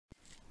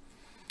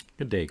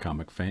Good day,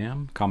 comic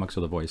fam. Comics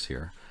with a Voice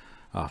here.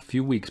 A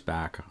few weeks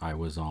back, I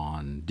was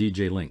on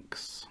DJ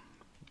Linx.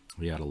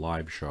 He had a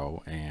live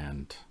show,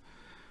 and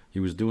he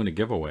was doing a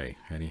giveaway,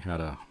 and he had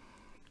a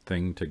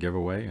thing to give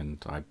away,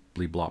 and I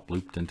bleep-blop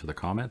blooped into the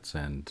comments,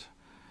 and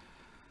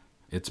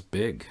it's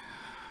big.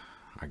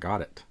 I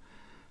got it.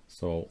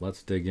 So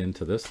let's dig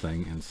into this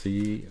thing and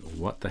see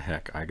what the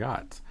heck I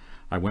got.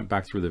 I went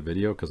back through the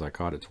video because I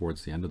caught it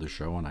towards the end of the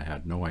show and I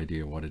had no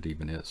idea what it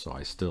even is. So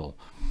I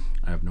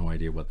have no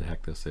idea what the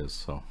heck this is.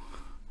 So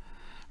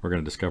we're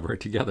going to discover it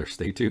together.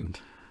 Stay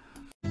tuned.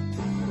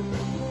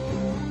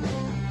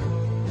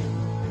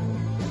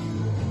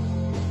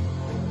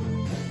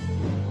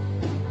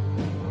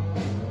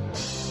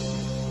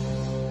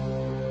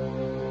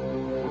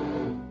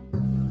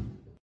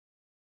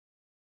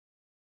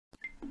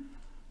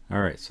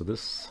 Alright, so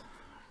this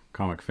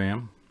comic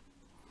fam,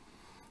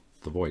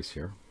 the voice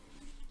here,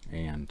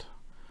 and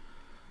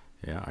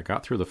yeah, I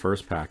got through the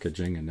first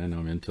packaging and then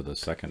I'm into the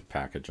second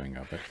packaging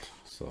of it.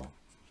 So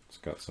it's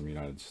got some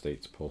United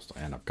States Postal,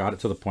 and I've got it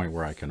to the point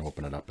where I can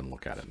open it up and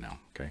look at it now.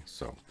 Okay,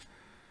 so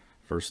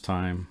first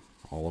time,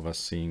 all of us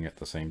seeing it at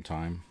the same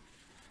time.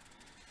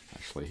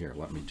 Actually, here,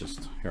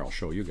 I'll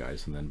show you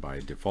guys, and then by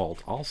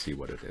default, I'll see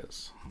what it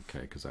is.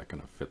 Okay, because that's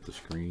gonna fit the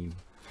screen,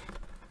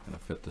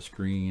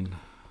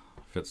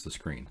 fits the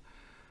screen.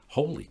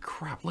 Holy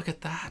crap, look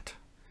at that.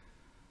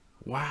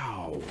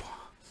 Wow.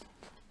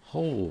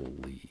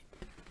 Holy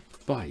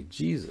by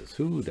Jesus,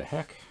 who the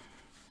heck?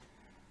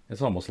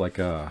 It's almost like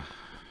a,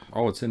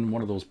 oh, it's in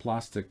one of those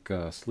plastic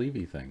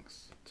sleevey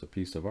things. It's a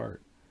piece of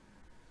art.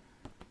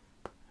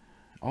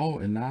 Oh,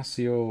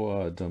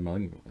 Ignacio de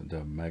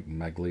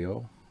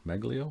Maglio.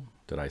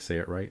 Did I say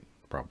it right?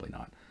 Probably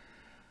not.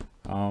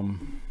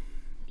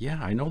 Yeah,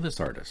 I know this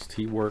artist.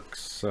 He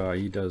works,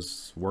 he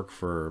does work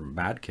for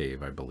Mad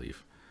Cave, I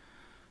believe.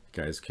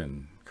 You guys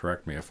can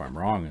correct me if I'm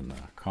wrong in the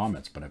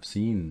comments, but I've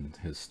seen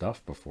his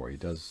stuff before. He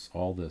does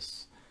all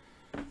this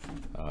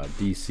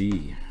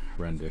DC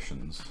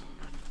renditions.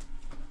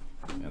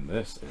 And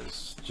this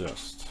is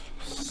just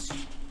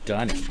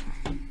stunning.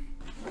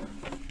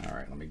 All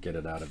right, let me get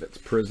it out of its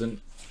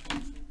prison.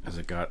 Has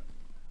it got,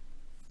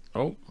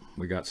 oh,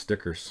 we got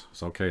stickers.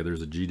 So, okay,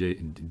 there's a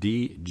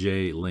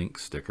DJ Linx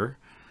sticker.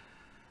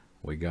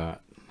 We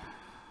got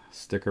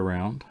stick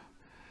around.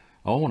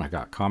 Oh, and I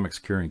got Comics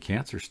Curing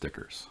Cancer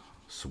stickers.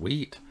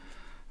 Sweet.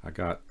 I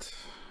got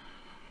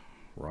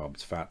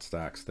Rob's Fat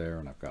Stacks there,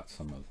 and I've got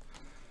some of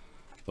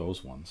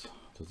those ones.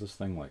 Does this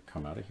thing like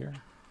come out of here?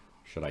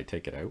 Should I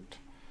take it out?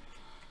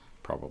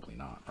 Probably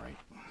not, right?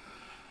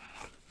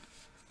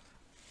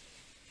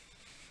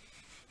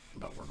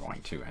 But we're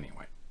going to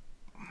anyway.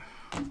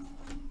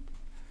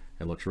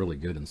 It looks really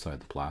good inside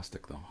the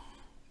plastic though.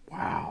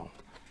 Wow.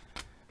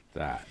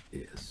 That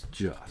is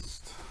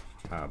just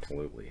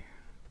absolutely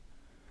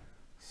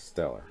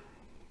stellar.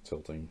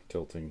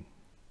 Tilting.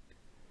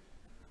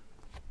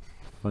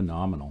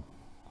 Phenomenal.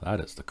 That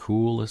is the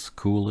coolest.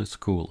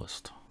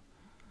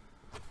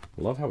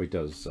 Love how he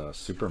does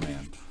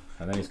Superman.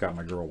 And then he's got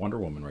my girl Wonder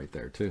Woman right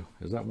there too.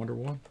 Is that Wonder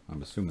Woman?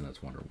 I'm assuming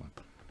that's Wonder Woman.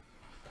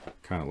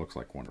 Kind of looks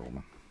like Wonder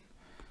Woman.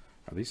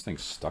 Are these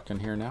things stuck in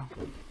here now?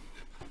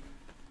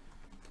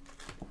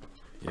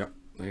 Yep,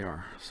 they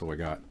are. So we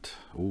got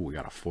a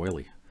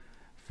foily.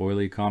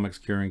 Foily Comics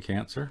Curing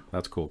Cancer.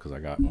 That's cool because I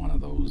got one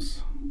of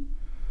those.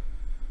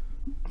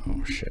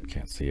 Oh shit,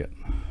 can't see it.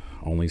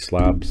 Only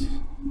slabs.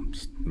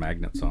 Just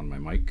magnets on my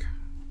mic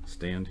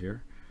stand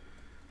here.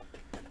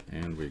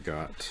 And we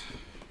got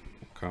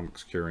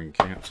Comics Curing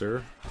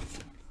Cancer.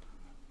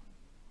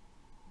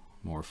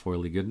 More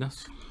foily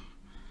goodness.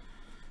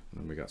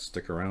 And then we got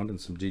Stick Around and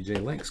some DJ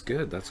Linx.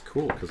 Good, that's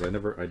cool because I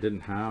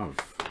didn't have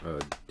a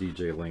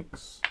DJ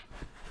Linx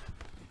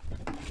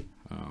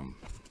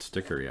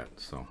sticker yet.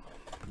 So,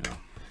 you know,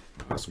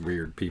 us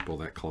weird people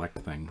that collect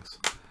things.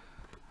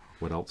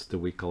 What else do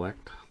we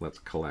collect? Let's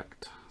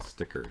collect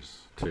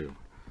stickers too.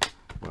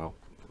 Well,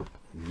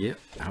 get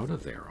out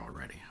of there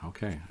already.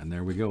 Okay, and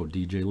there we go.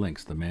 DJ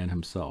Linx, the man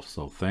himself.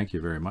 So thank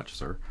you very much,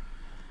 sir.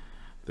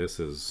 This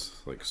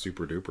is like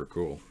super duper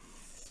cool.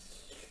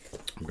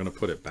 I'm gonna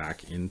put it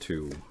back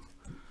into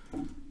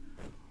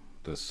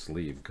this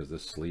sleeve because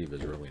this sleeve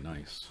is really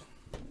nice.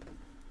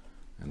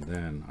 And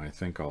then I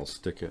think I'll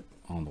stick it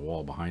on the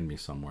wall behind me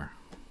somewhere.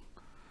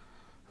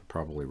 I'll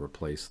probably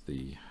replace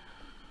the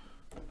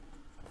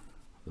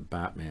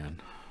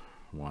Batman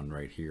one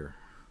right here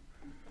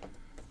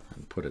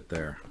and put it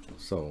there.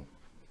 So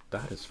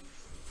that is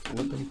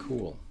flipping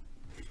cool.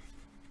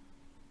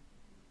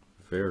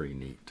 Very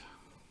neat.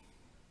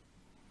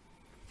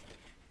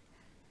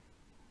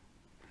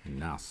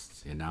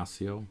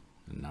 Ignacio.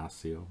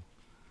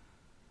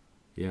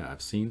 Yeah,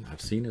 I've seen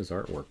his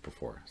artwork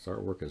before. His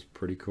artwork is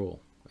pretty cool.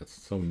 It's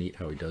so neat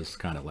how he does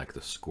kind of like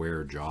the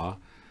square jaw.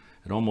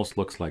 It almost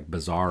looks like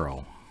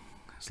Bizarro.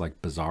 It's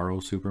like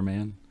Bizarro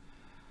Superman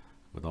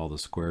with all the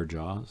square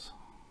jaws.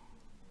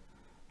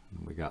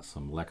 And we got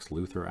some Lex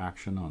Luthor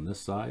action on this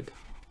side.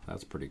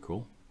 That's pretty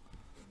cool.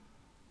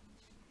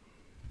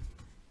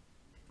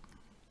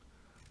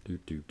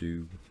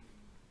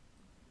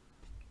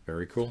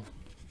 Very cool.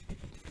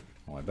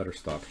 Well, I better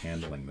stop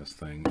handling this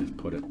thing and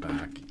put it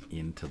back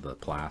into the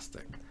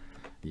plastic.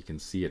 You can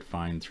see it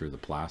fine through the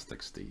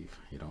plastic, Steve.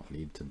 You don't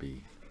need to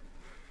be,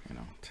 you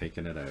know,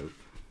 taking it out.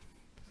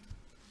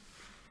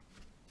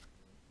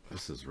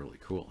 This is really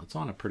cool. It's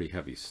on a pretty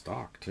heavy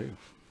stock too.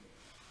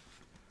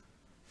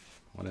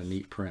 What a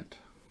neat print.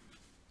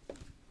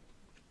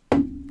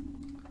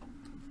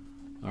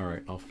 All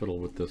right, I'll fiddle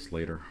with this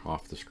later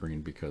off the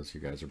screen because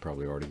you guys are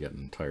probably already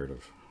getting tired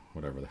of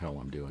whatever the hell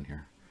I'm doing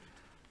here.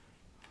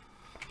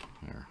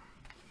 There.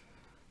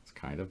 It's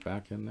kind of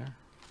back in there.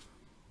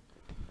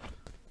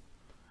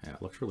 Yeah,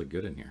 it looks really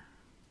good in here.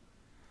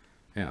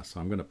 Yeah,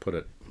 so I'm going to put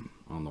it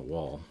on the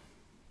wall.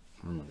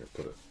 I'm going to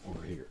put it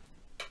over here.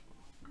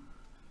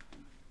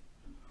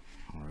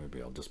 Or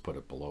maybe I'll just put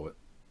it below it.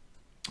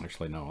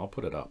 Actually, no, I'll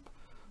put it up.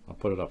 I'll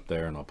put it up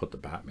there and I'll put the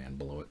Batman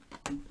below it.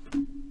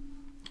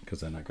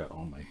 Because then I got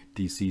all my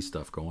DC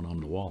stuff going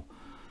on the wall.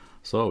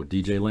 So,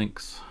 DJ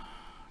Linx.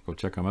 Go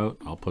check him out.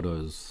 I'll put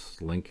his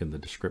link in the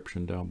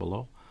description down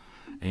below.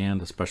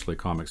 And especially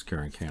Comics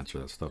Curing Cancer.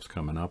 That stuff's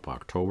coming up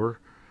October.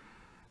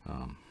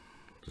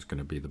 There's going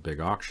to be the big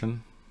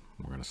auction.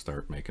 We're going to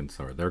start making,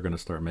 or they're going to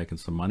start making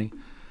some money.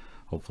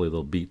 Hopefully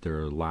they'll beat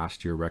their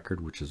last year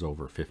record, which is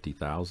over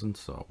 50,000.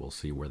 So we'll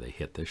see where they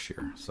hit this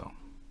year. So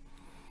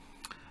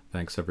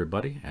thanks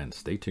everybody, and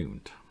stay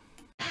tuned.